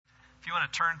you want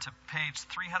to turn to page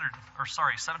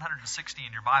 760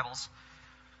 in your Bibles,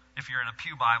 if you're in a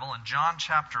pew Bible, and John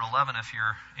chapter 11 if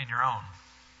you're in your own.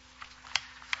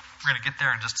 We're going to get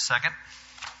there in just a second.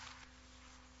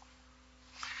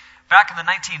 Back in the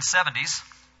 1970s,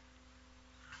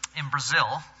 in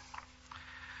Brazil,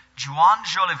 João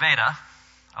de Oliveira,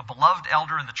 a beloved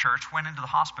elder in the church, went into the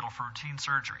hospital for routine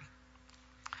surgery.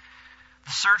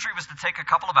 The surgery was to take a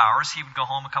couple of hours. He would go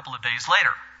home a couple of days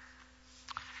later.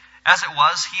 As it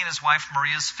was, he and his wife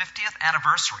Maria's 50th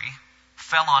anniversary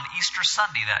fell on Easter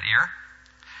Sunday that year,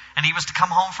 and he was to come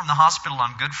home from the hospital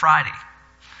on Good Friday.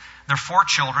 Their 4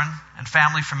 children and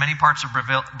family from many parts of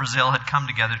Brazil had come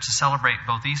together to celebrate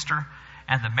both Easter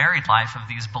and the married life of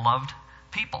these beloved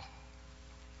people.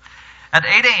 At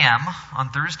 8 a.m.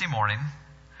 on Thursday morning,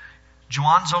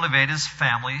 João de Oliveira's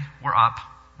family were up,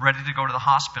 ready to go to the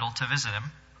hospital to visit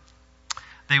him.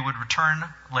 They would return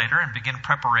later and begin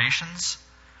preparations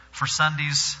for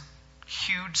Sunday's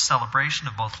huge celebration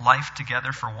of both life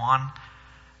together for Juan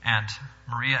and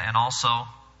Maria, and also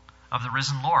of the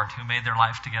risen Lord who made their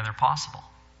life together possible.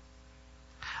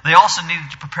 They also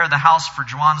needed to prepare the house for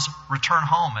Joan's return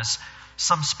home, as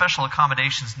some special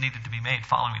accommodations needed to be made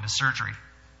following the surgery.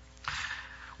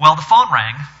 Well, the phone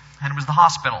rang, and it was the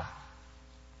hospital.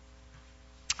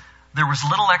 There was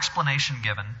little explanation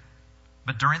given,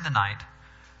 but during the night,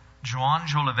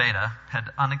 João de Oliveira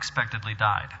had unexpectedly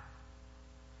died.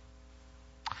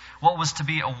 What was to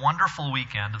be a wonderful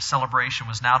weekend of celebration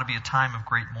was now to be a time of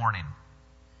great mourning.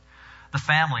 The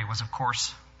family was, of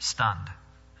course, stunned.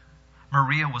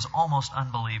 Maria was almost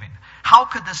unbelieving. How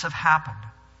could this have happened?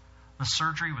 The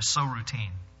surgery was so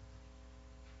routine.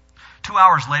 2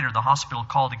 hours later, the hospital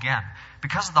called again.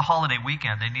 Because of the holiday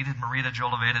weekend, they needed Maria de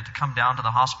Oliveira to come down to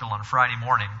the hospital on Friday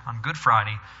morning, on Good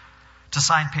Friday, to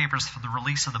sign papers for the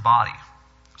release of the body,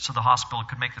 so the hospital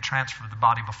could make the transfer of the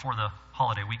body before the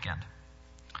holiday weekend.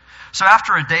 So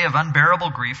after a day of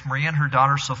unbearable grief, Maria and her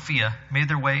daughter Sophia made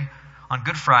their way on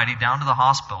Good Friday down to the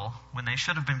hospital. When they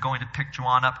should have been going to pick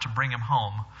João up to bring him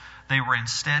home, they were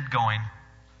instead going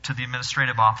to the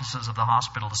administrative offices of the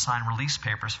hospital to sign release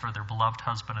papers for their beloved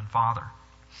husband and father.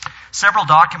 Several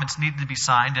documents needed to be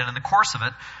signed, and in the course of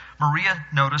it, Maria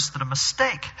noticed that a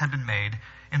mistake had been made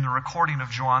in the recording of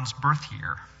João's birth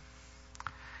year.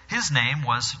 His name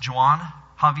was João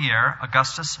Javier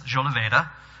Augustus de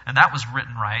Oliveira, and that was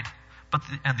written right,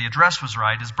 and the address was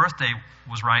right, his birthday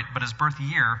was right, but his birth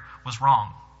year was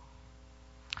wrong.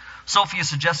 Sophia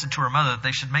suggested to her mother that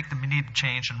they should make the needed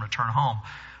change and return home,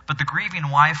 but the grieving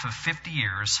wife of 50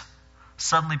 years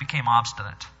suddenly became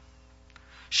obstinate.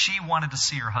 She wanted to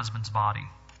see her husband's body.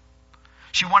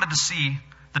 She wanted to see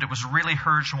that it was really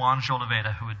her, João de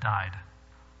Oliveira, who had died.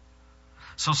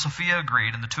 So Sophia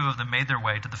agreed, and the two of them made their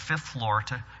way to the 5th floor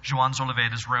to João de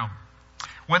Oliveira's room.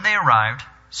 When they arrived,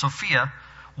 Sophia,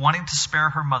 wanting to spare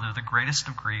her mother the greatest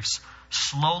of griefs,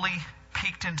 slowly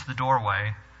peeked into the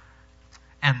doorway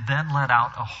and then let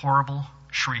out a horrible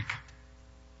shriek.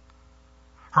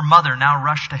 Her mother now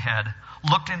rushed ahead,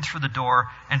 looked in through the door,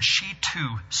 and she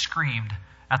too screamed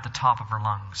at the top of her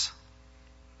lungs.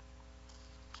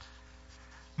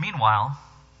 Meanwhile,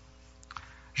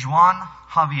 João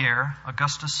Javier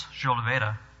Augustus de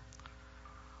Oliveira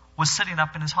was sitting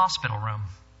up in his hospital room.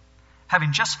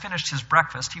 Having just finished his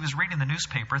breakfast, he was reading the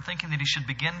newspaper, thinking that he should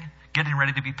begin getting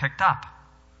ready to be picked up,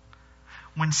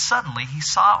 when suddenly he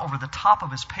saw over the top of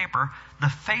his paper the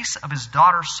face of his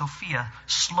daughter Sophia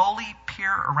slowly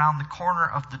peer around the corner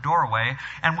of the doorway,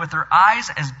 and with her eyes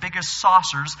as big as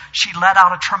saucers, she let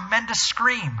out a tremendous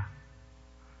scream.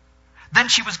 Then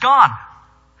she was gone,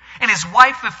 and his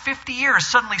wife of 50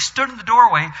 years suddenly stood in the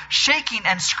doorway, shaking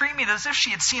and screaming as if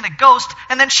she had seen a ghost,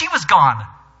 and then she was gone.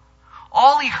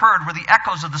 All he heard were the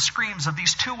echoes of the screams of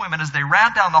these two women as they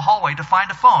ran down the hallway to find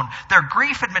a phone. Their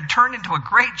grief had been turned into a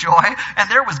great joy, and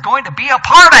there was going to be a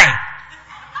party.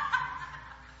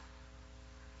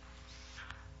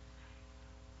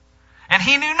 And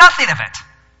he knew nothing of it.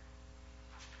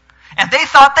 And they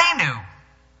thought they knew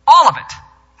all of it.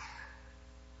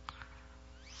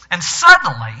 And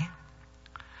suddenly,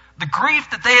 the grief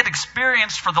that they had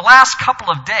experienced for the last couple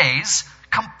of days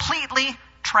completely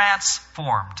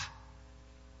transformed.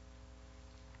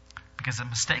 Because a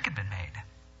mistake had been made.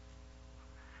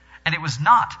 And it was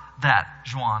not that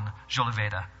João de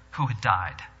Oliveira who had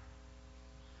died.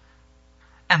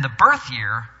 And the birth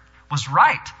year was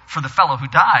right for the fellow who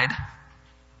died.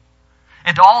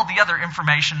 And all the other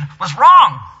information was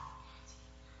wrong.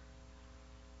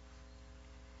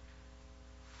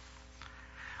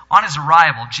 On his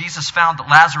arrival, Jesus found that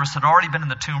Lazarus had already been in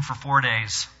the tomb for 4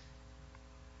 days.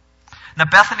 Now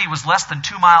Bethany was less than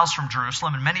 2 miles from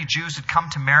Jerusalem, and many Jews had come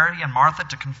to Mary and Martha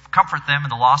to comfort them in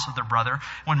the loss of their brother.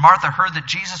 When Martha heard that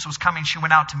Jesus was coming, she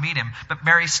went out to meet him, but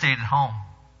Mary stayed at home.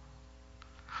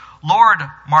 "Lord,"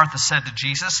 Martha said to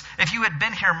Jesus, "if you had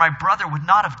been here, my brother would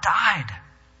not have died.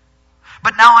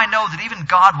 But now I know that even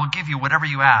God will give you whatever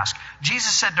you ask."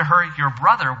 Jesus said to her, "Your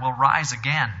brother will rise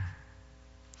again."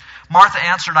 Martha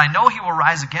answered, "I know he will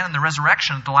rise again in the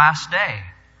resurrection at the last day."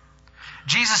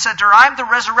 Jesus said to her, "I am the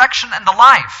resurrection and the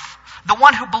life. The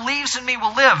one who believes in me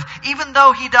will live, even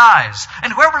though he dies.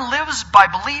 And whoever lives by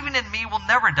believing in me will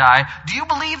never die. Do you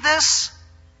believe this?"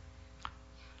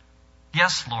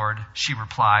 "Yes, Lord," she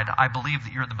replied. "I believe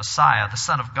that you're the Messiah, the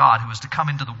Son of God, who is to come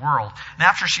into the world." And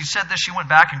after she said this, she went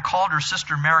back and called her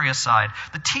sister Mary aside.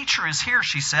 "The teacher is here,"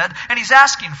 she said, "and he's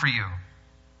asking for you."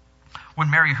 When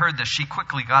Mary heard this, she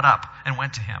quickly got up and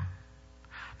went to him.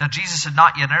 Now Jesus had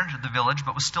not yet entered the village,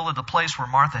 but was still at the place where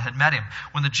Martha had met him.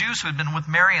 When the Jews who had been with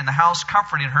Mary in the house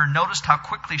comforting her noticed how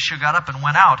quickly she got up and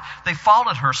went out, they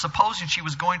followed her, supposing she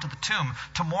was going to the tomb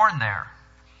to mourn there.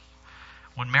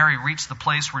 When Mary reached the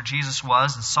place where Jesus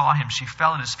was and saw him, she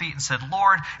fell at his feet and said,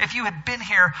 "Lord, if you had been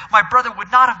here, my brother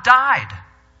would not have died."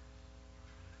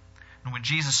 And when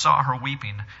Jesus saw her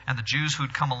weeping, and the Jews who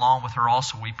had come along with her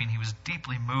also weeping, he was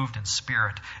deeply moved in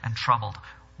spirit and troubled.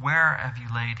 "Where have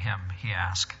you laid him?" he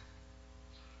asked.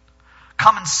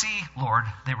 "Come and see,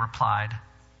 Lord," they replied.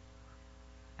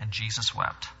 And Jesus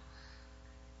wept.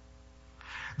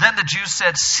 Then the Jews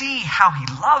said, "See how he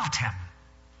loved him."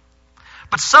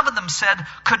 But some of them said,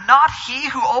 "Could not he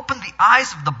who opened the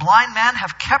eyes of the blind man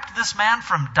have kept this man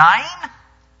from dying?"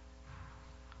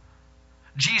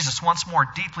 Jesus, once more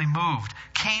deeply moved,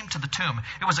 came to the tomb.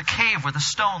 It was a cave with a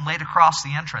stone laid across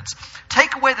the entrance.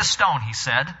 "Take away the stone," he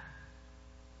said.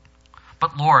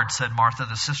 "But Lord," said Martha,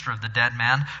 the sister of the dead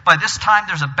man, "by this time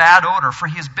there's a bad odor, for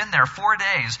he has been there 4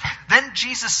 days." Then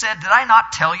Jesus said, "Did I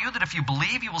not tell you that if you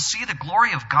believe, you will see the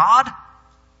glory of God?"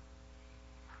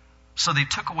 So they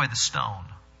took away the stone.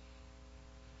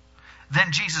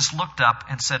 Then Jesus looked up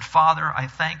and said, "Father, I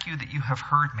thank you that you have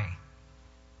heard me.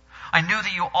 I knew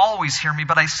that you always hear me,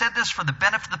 but I said this for the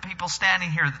benefit of the people standing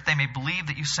here, that they may believe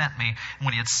that you sent me." And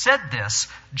when he had said this,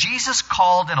 Jesus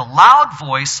called in a loud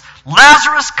voice,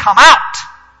 "Lazarus, come out!"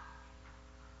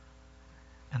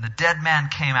 And the dead man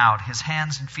came out, his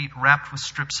hands and feet wrapped with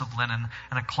strips of linen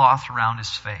and a cloth around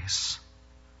his face.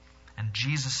 And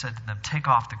Jesus said to them, "Take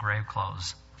off the grave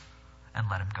clothes and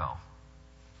let him go."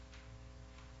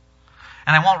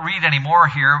 And I won't read any more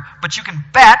here, but you can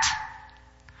bet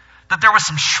that there was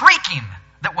some shrieking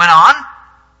that went on,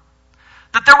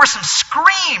 that there were some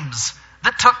screams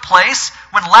that took place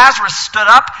when Lazarus stood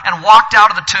up and walked out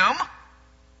of the tomb.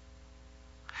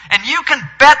 And you can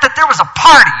bet that there was a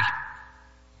party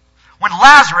when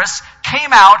Lazarus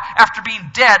came out after being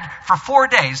dead for 4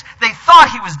 days. They thought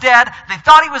he was dead, they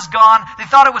thought he was gone, they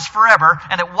thought it was forever,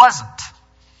 and it wasn't.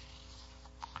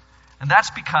 And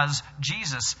that's because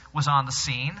Jesus was on the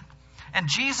scene, and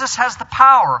Jesus has the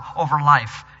power over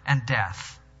life and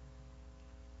death.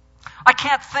 I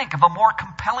can't think of a more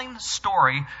compelling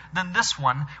story than this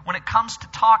one when it comes to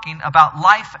talking about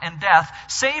life and death,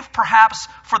 save perhaps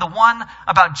for the one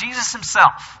about Jesus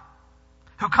himself,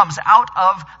 who comes out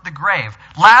of the grave.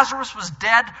 Lazarus was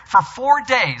dead for 4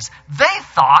 days. They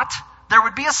thought there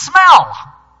would be a smell.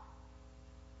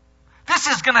 This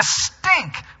is going to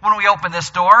stink when we open this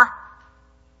door.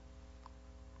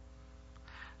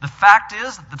 The fact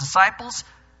is that the disciples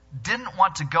didn't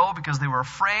want to go because they were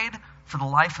afraid for the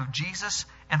life of Jesus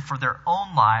and for their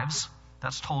own lives.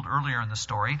 That's told earlier in the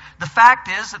story. The fact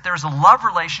is that there's a love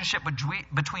relationship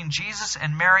between Jesus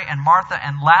and Mary and Martha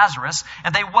and Lazarus,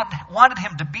 and they wanted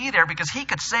him to be there because he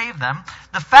could save them.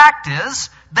 The fact is,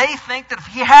 they think that if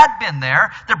he had been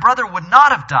there, their brother would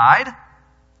not have died.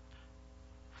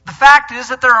 The fact is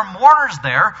that there are mourners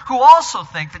there who also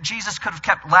think that Jesus could have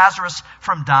kept Lazarus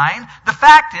from dying. The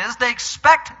fact is, they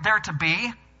expect there to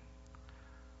be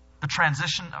the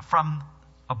transition from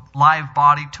a live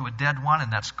body to a dead one,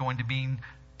 and that's going to be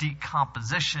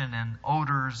decomposition and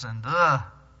odors and ugh.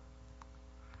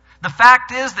 The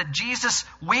fact is that Jesus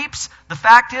weeps. The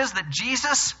fact is that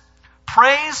Jesus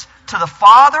prays to the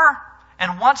Father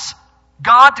and wants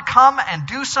God to come and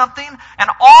do something. And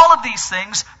all of these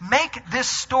things make this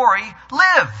story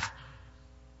live.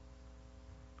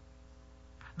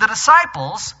 The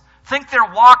disciples think they're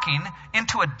walking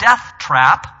into a death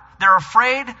trap. They're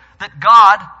afraid that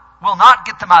God will not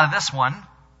get them out of this one.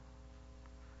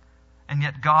 And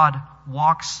yet God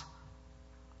walks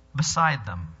beside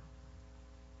them.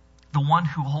 The one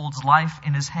who holds life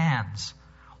in his hands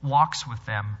walks with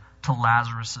them to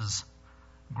Lazarus'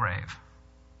 grave.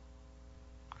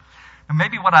 And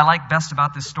maybe what I like best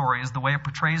about this story is the way it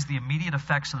portrays the immediate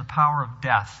effects of the power of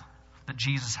death that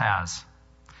Jesus has.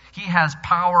 He has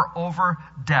power over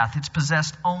death. It's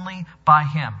possessed only by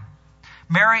Him.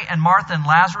 Mary and Martha and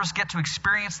Lazarus get to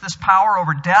experience this power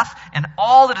over death and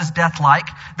all that is death-like.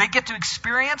 They get to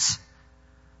experience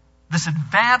this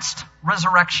advanced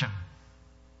resurrection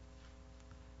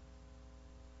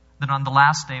that on the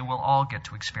last day we'll all get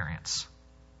to experience.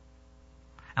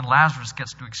 And Lazarus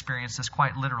gets to experience this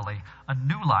quite literally, a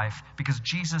new life, because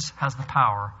Jesus has the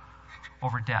power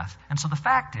over death. And so the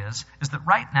fact is that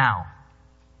right now,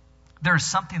 there is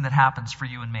something that happens for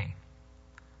you and me.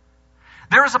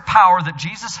 There is a power that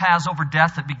Jesus has over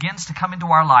death that begins to come into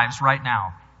our lives right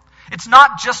now. It's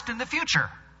not just in the future.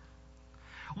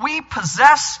 We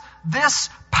possess this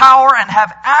power and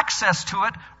have access to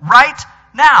it right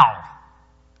now.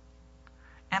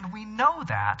 And we know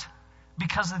that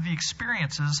because of the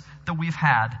experiences that we've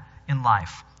had in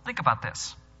life. Think about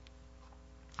this.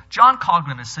 John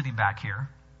Coughlin is sitting back here.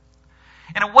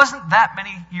 And it wasn't that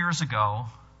many years ago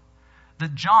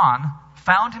that John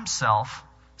found himself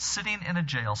sitting in a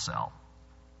jail cell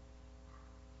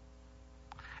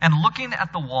and looking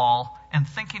at the wall and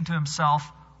thinking to himself,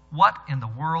 what in the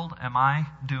world am I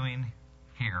doing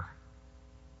here?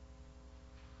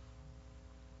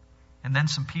 And then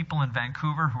some people in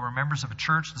Vancouver who were members of a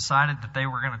church decided that they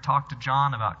were going to talk to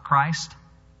John about Christ.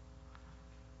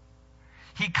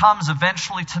 He comes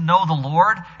eventually to know the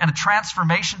Lord, and a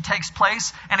transformation takes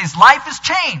place, and his life is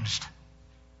changed.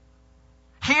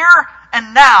 Here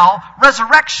and now,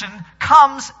 resurrection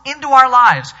comes into our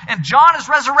lives, and John is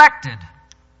resurrected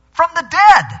from the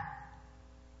dead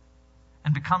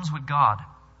and becomes what God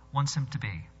wants him to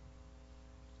be.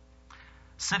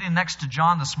 Sitting next to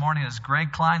John this morning is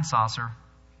Greg Kleinsasser.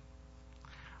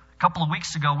 A couple of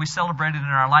weeks ago, we celebrated in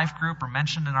our life group, or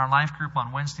mentioned in our life group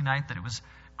on Wednesday night, that it was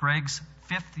Greg's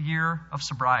 5th year of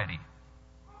sobriety.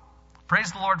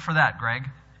 Praise the Lord for that, Greg.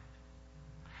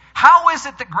 How is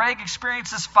it that Greg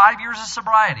experiences 5 years of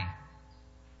sobriety?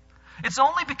 It's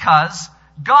only because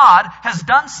God has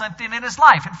done something in his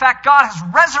life. In fact, God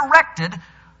has resurrected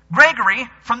Gregory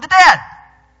from the dead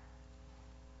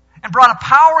and brought a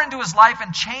power into his life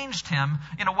and changed him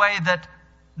in a way that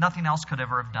nothing else could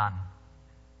ever have done.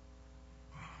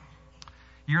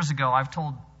 Years ago, I've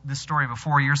told this story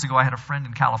before. Years ago, I had a friend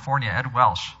in California, Ed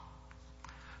Welsh,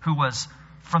 who was,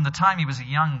 from the time he was a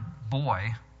young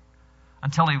boy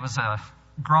until he was a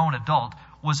grown adult,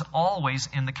 was always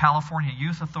in the California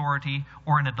Youth Authority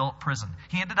or an adult prison.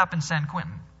 He ended up in San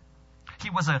Quentin. He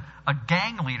was a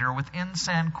gang leader within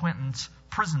San Quentin's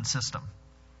prison system.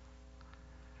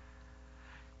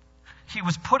 He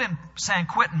was put in San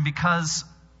Quentin because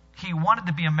he wanted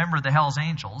to be a member of the Hells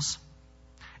Angels.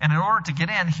 And in order to get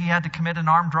in, he had to commit an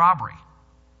armed robbery.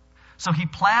 So he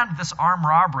planned this armed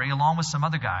robbery along with some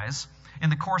other guys. In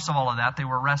the course of all of that, they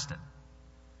were arrested.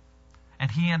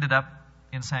 And he ended up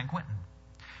in San Quentin.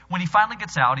 When he finally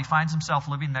gets out, he finds himself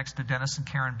living next to Dennis and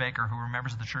Karen Baker, who were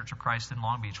members of the Church of Christ in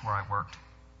Long Beach, where I worked.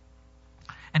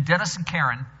 And Dennis and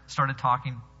Karen started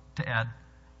talking to Ed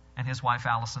and his wife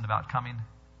Allison about coming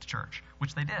to church,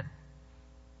 which they did.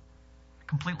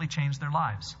 Completely changed their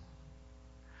lives.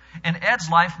 And Ed's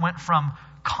life went from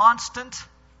constant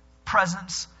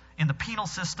presence in the penal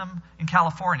system in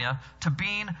California to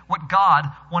being what God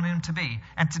wanted him to be.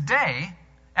 And today,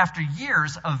 after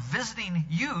years of visiting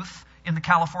youth in the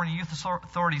California Youth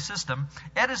Authority system,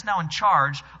 Ed is now in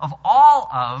charge of all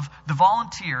of the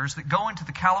volunteers that go into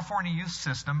the California youth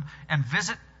system and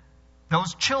visit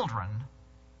those children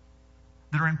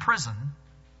that are in prison.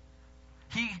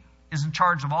 He is in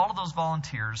charge of all of those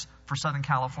volunteers for Southern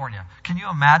California. Can you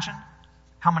imagine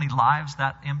how many lives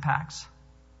that impacts?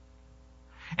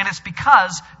 And it's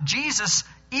because Jesus,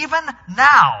 even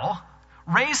now,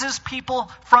 raises people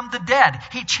from the dead.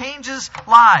 He changes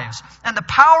lives. And the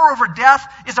power over death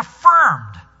is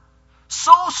affirmed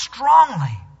so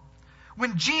strongly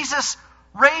when Jesus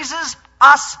raises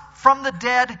us from the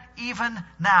dead even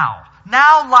now.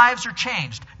 Now lives are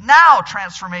changed. Now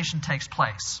transformation takes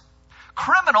place.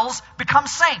 Criminals become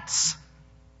saints.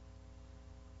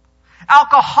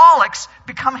 Alcoholics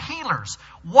become healers.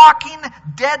 Walking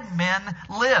dead men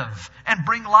live and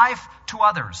bring life to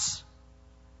others.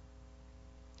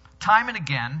 Time and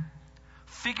again,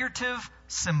 figurative,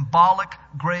 symbolic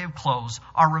grave clothes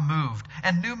are removed,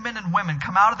 and new men and women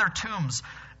come out of their tombs.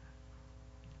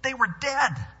 They were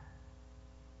dead.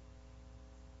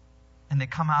 And they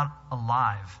come out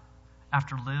alive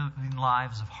after living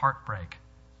lives of heartbreak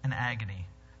and agony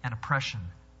and oppression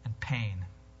and pain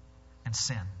and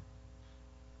sin.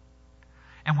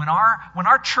 And when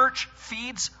our church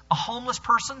feeds a homeless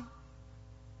person,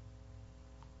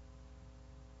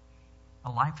 a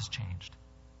life is changed.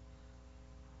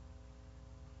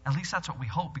 At least that's what we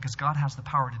hope, because God has the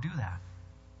power to do that.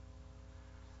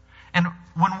 And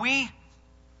when we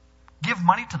give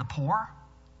money to the poor,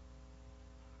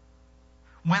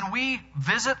 when we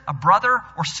visit a brother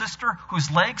or sister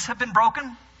whose legs have been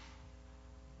broken,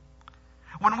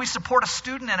 when we support a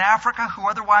student in Africa who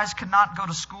otherwise could not go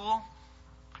to school,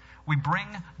 we bring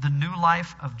the new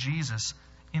life of Jesus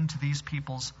into these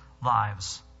people's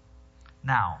lives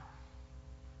now.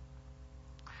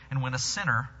 And when a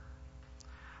sinner,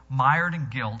 mired in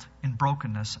guilt, in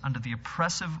brokenness, under the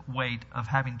oppressive weight of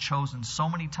having chosen so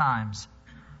many times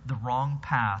the wrong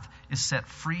path, is set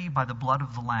free by the blood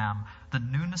of the Lamb, the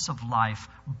newness of life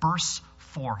bursts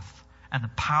forth, and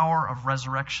the power of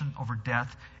resurrection over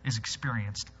death is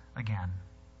experienced again.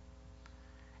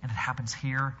 And it happens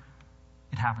here,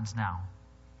 it happens now.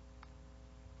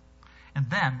 And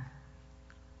then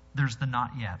there's the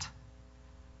not yet.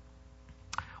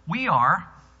 We are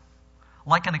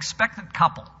like an expectant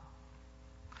couple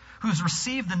who's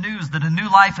received the news that a new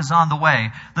life is on the way,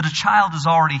 that a child is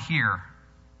already here.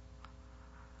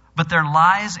 But there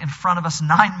lies in front of us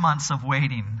 9 months of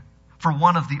waiting for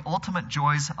one of the ultimate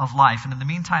joys of life. And in the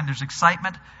meantime, there's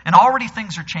excitement, and already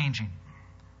things are changing.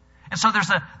 And so there's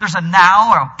a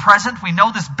now, or a present. We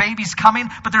know this baby's coming,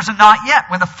 but there's a not yet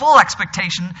when the full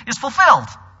expectation is fulfilled.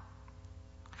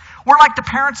 We're like the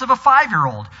parents of a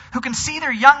 5-year-old who can see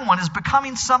their young one is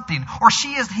becoming something, or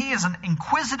he is an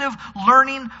inquisitive,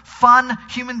 learning, fun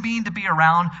human being to be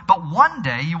around, but one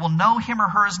day you will know him or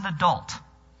her as an adult.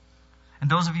 And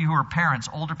those of you who are parents,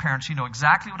 older parents, you know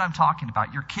exactly what I'm talking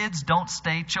about. Your kids don't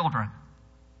stay children.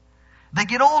 They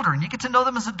get older and you get to know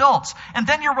them as adults. And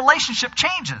then your relationship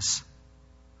changes.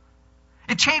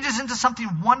 It changes into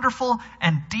something wonderful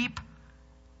and deep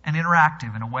and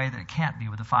interactive in a way that it can't be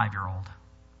with a 5-year-old.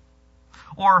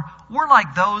 Or we're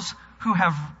like those who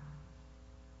have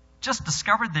just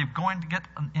discovered they're going to get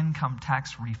an income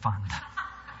tax refund.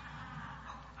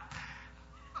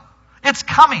 It's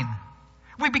coming.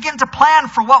 We begin to plan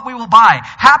for what we will buy.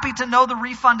 Happy to know the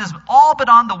refund is all but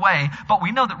on the way, but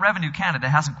we know that Revenue Canada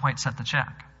hasn't quite sent the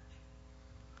check.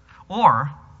 Or,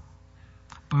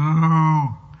 boo,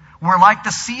 we're like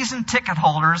the season ticket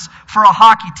holders for a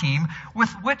hockey team with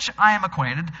which I am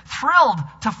acquainted, thrilled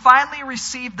to finally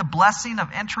receive the blessing of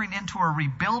entering into a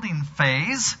rebuilding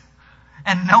phase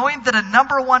and knowing that a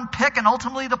number 1 pick and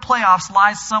ultimately the playoffs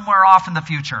lies somewhere off in the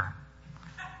future.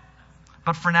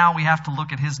 But for now, we have to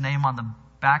look at his name on the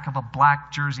back of a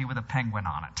black jersey with a penguin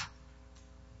on it.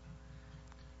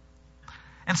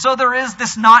 And so there is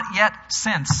this not yet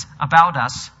sense about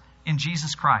us in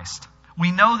Jesus Christ.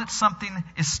 We know that something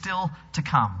is still to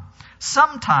come.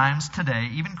 Sometimes today,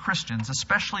 even Christians,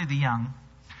 especially the young,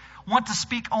 want to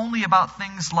speak only about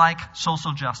things like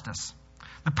social justice,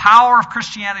 the power of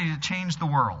Christianity to change the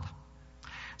world.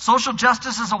 Social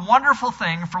justice is a wonderful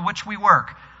thing for which we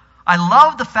work. I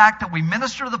love the fact that we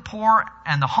minister to the poor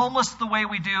and the homeless the way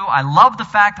we do. I love the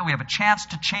fact that we have a chance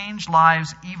to change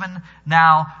lives even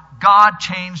now. God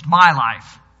changed my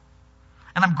life.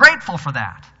 And I'm grateful for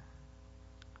that.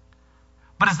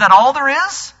 But is that all there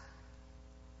is?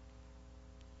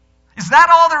 Is that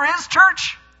all there is,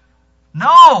 church?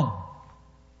 No.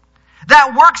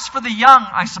 That works for the young,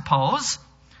 I suppose.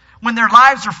 When their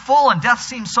lives are full and death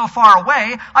seems so far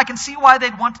away, I can see why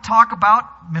they'd want to talk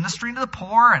about ministering to the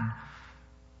poor and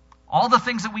all the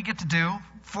things that we get to do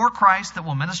for Christ that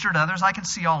will minister to others. I can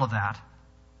see all of that.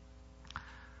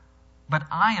 But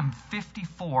I am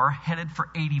 54, headed for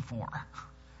 84.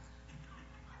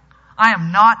 I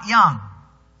am not young.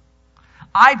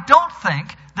 I don't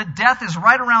think that death is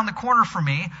right around the corner for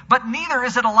me, but neither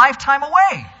is it a lifetime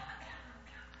away.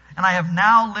 And I have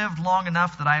now lived long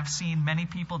enough that I have seen many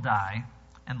people die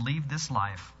and leave this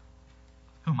life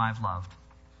whom I've loved.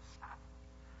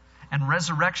 And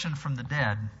resurrection from the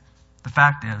dead, the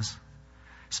fact is,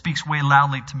 speaks way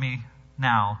loudly to me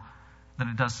now than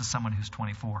it does to someone who's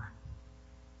 24.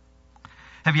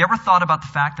 Have you ever thought about the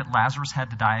fact that Lazarus had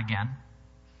to die again?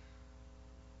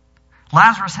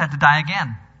 Lazarus had to die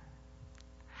again.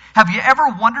 Have you ever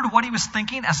wondered what he was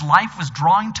thinking as life was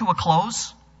drawing to a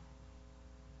close?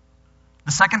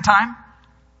 The second time?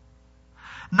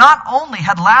 Not only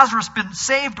had Lazarus been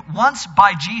saved once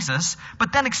by Jesus,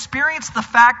 but then experienced the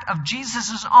fact of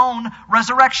Jesus' own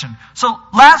resurrection. So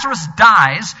Lazarus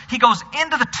dies, he goes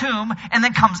into the tomb, and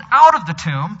then comes out of the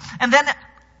tomb, and then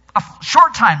a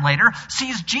short time later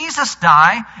sees Jesus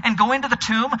die and go into the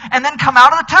tomb, and then come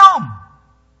out of the tomb.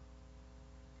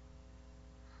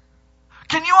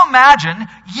 Can you imagine,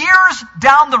 years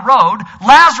down the road,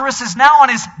 Lazarus is now on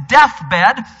his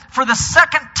deathbed for the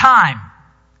second time.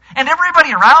 And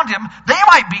everybody around him, they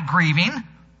might be grieving.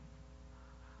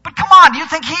 But come on, do you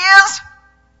think he is?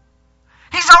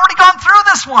 He's already gone through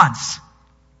this once.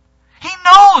 He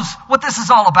knows what this is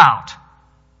all about.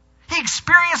 He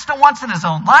experienced it once in his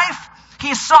own life.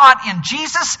 He saw it in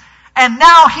Jesus. And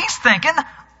now he's thinking,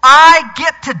 I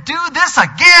get to do this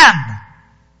again.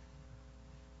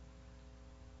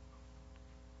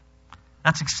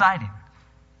 That's exciting.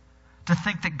 To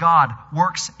think that God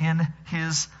works in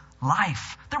his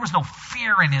life. There was no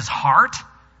fear in his heart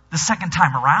the second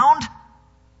time around.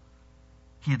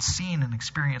 He had seen and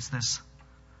experienced this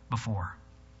before.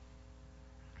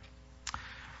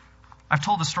 I've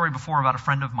told the story before about a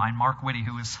friend of mine, Mark Whitty,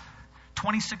 who was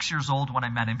 26 years old when I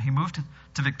met him. He moved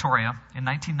to Victoria in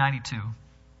 1992.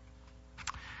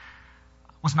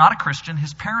 Was not a Christian.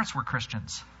 His parents were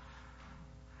Christians.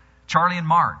 Charlie and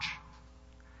Marge.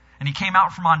 And he came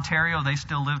out from Ontario. They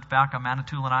still lived back on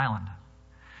Manitoulin Island.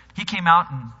 He came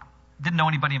out and didn't know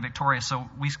anybody in Victoria, so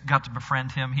we got to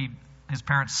befriend him. His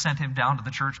parents sent him down to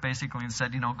the church basically and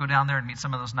said, go down there and meet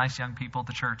some of those nice young people at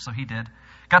the church. So he did.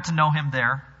 Got to know him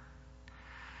there.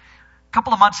 A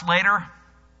couple of months later,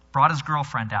 brought his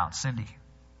girlfriend out, Cindy.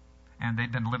 And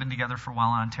they'd been living together for a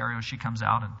while in Ontario. She comes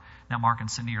out, and now Mark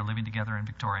and Cindy are living together in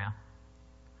Victoria.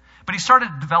 But he started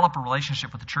to develop a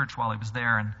relationship with the church while he was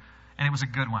there, and it was a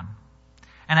good one.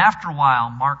 And after a while,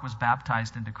 Mark was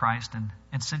baptized into Christ,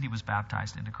 and Cindy was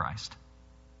baptized into Christ.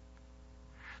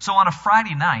 So on a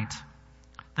Friday night,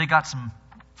 they got some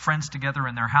friends together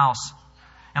in their house,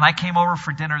 and I came over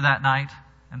for dinner that night,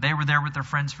 and they were there with their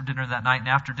friends for dinner that night, and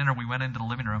after dinner we went into the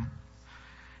living room,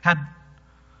 had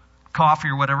coffee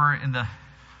or whatever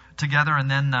together, and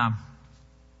then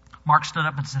Mark stood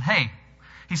up and said, hey,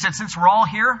 he said, since we're all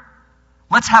here,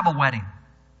 let's have a wedding.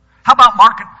 How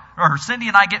about Cindy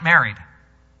and I get married?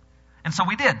 And so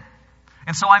we did.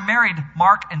 And so I married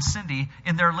Mark and Cindy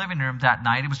in their living room that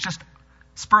night. It was just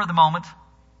spur of the moment.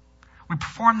 We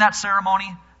performed that ceremony.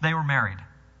 They were married.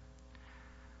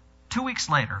 2 weeks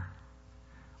later,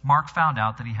 Mark found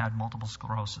out that he had multiple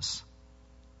sclerosis.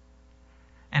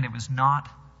 And it was not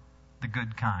the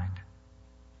good kind.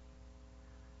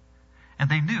 And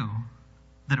they knew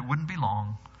that it wouldn't be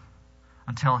long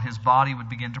until his body would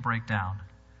begin to break down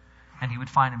and he would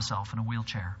find himself in a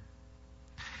wheelchair.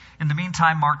 In the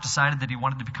meantime, Mark decided that he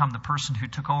wanted to become the person who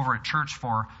took over at church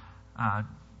for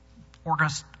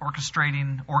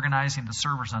orchestrating, organizing the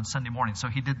servers on Sunday morning. So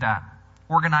he did that.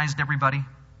 Organized everybody.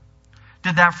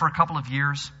 Did that for a couple of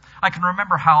years. I can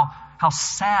remember how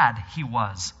sad he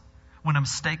was when a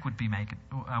mistake would be made.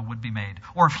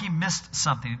 Or if he missed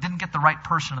something, he didn't get the right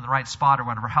person in the right spot or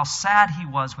whatever, how sad he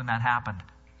was when that happened.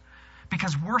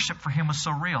 Because worship for him was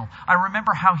so real. I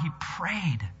remember how he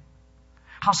prayed.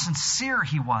 How sincere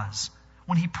he was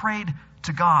when he prayed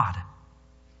to God.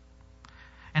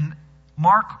 And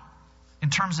Mark, in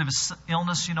terms of his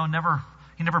illness, he never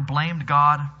blamed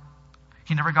God.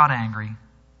 He never got angry.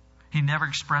 He never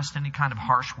expressed any kind of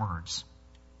harsh words.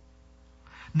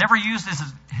 Never used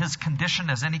his condition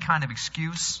as any kind of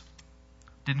excuse.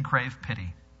 Didn't crave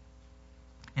pity.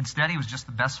 Instead, he was just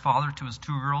the best father to his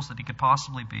 2 girls that he could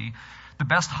possibly be. The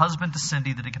best husband to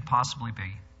Cindy that he could possibly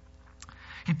be.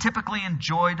 He typically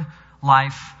enjoyed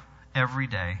life every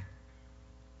day.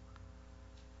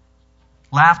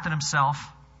 Laughed at himself.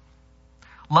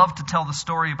 Loved to tell the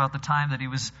story about the time that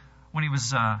when he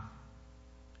was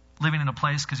living in a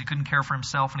place because he couldn't care for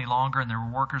himself any longer, and there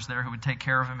were workers there who would take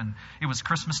care of him, and it was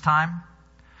Christmas time,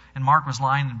 and Mark was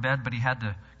lying in bed, but he had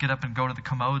to get up and go to the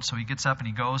commode, so he gets up and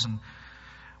he goes, and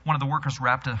one of the workers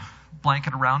wrapped a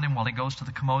blanket around him while he goes to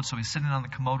the commode, so he's sitting on the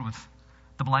commode with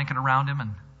the blanket around him,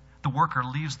 and the worker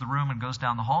leaves the room and goes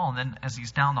down the hall, and then as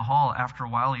he's down the hall, after a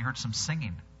while, he heard some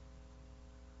singing.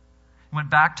 He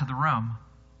went back to the room,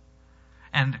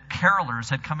 and carolers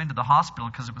had come into the hospital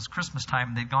because it was Christmas time,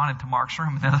 and they'd gone into Mark's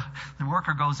room. And the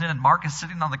worker goes in, and Mark is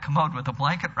sitting on the commode with a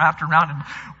blanket wrapped around him.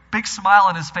 Big smile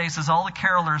on his face as all the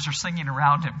carolers are singing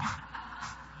around him.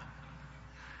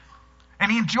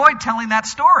 And he enjoyed telling that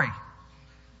story.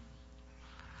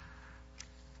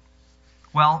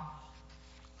 Well,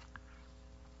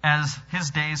 as his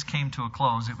days came to a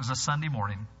close, it was a Sunday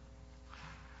morning.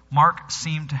 Mark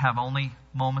seemed to have only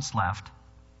moments left.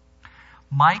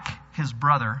 Mike, his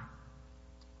brother,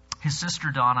 his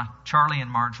sister Donna, Charlie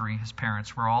and Marjorie, his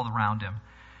parents, were all around him.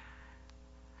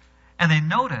 And they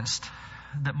noticed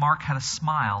that Mark had a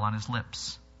smile on his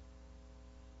lips.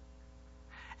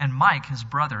 And Mike, his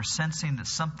brother, sensing that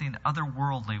something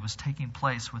otherworldly was taking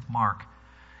place with Mark,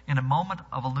 in a moment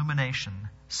of illumination,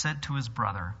 said to his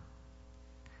brother,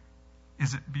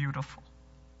 "Is it beautiful?"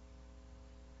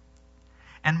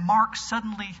 And Mark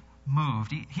suddenly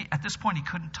moved. At this point, he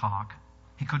couldn't talk.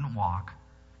 He couldn't walk.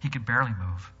 He could barely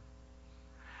move.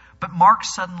 But Mark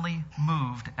suddenly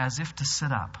moved as if to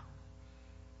sit up.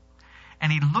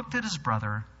 And he looked at his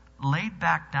brother, laid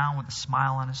back down with a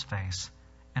smile on his face,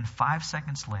 and 5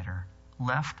 seconds later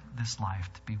left this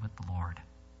life to be with the Lord.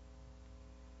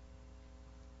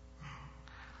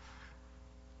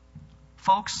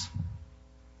 Folks,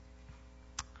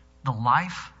 the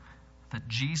life that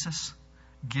Jesus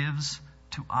gives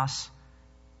to us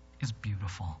is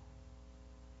beautiful.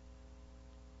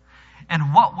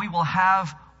 And what we will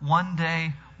have one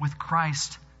day with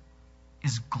Christ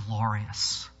is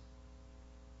glorious.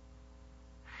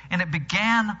 And it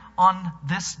began on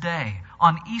this day,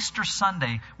 on Easter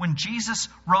Sunday, when Jesus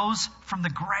rose from the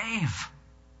grave.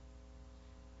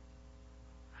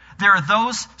 There are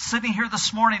those sitting here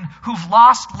this morning who've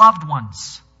lost loved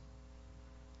ones,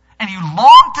 and you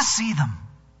long to see them.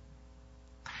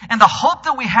 And the hope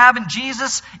that we have in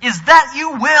Jesus is that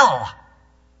you will.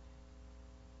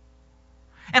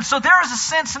 And so there is a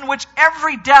sense in which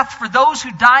every death for those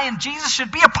who die in Jesus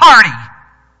should be a party.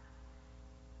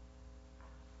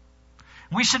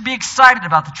 We should be excited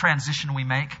about the transition we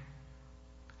make.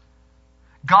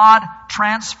 God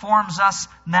transforms us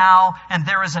now, and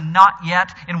there is a not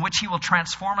yet in which He will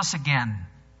transform us again.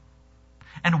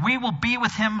 And we will be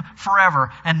with Him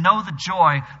forever and know the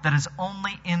joy that is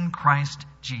only in Christ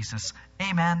Jesus.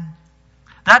 Amen.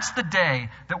 That's the day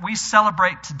that we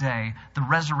celebrate today, the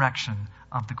resurrection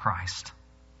of the Christ.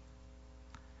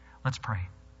 Let's pray.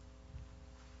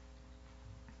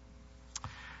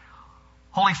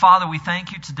 Holy Father, we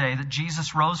thank you today that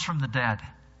Jesus rose from the dead.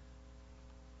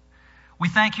 We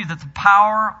thank you that the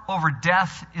power over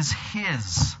death is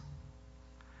His.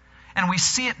 And we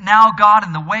see it now, God,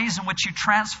 in the ways in which you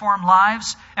transform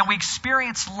lives, and we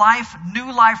experience life,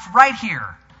 new life, right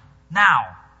here,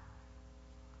 now.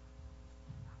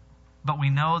 But we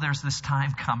know there's this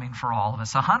time coming for all of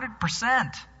us.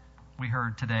 100%, we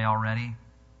heard today already.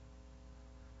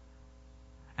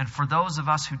 And for those of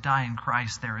us who die in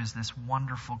Christ, there is this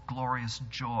wonderful, glorious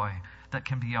joy that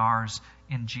can be ours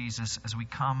in Jesus as we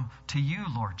come to you,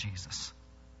 Lord Jesus,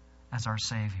 as our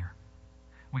Savior.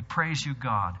 We praise you,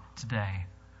 God, today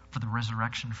for the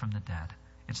resurrection from the dead.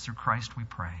 It's through Christ we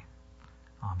pray.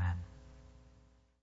 Amen.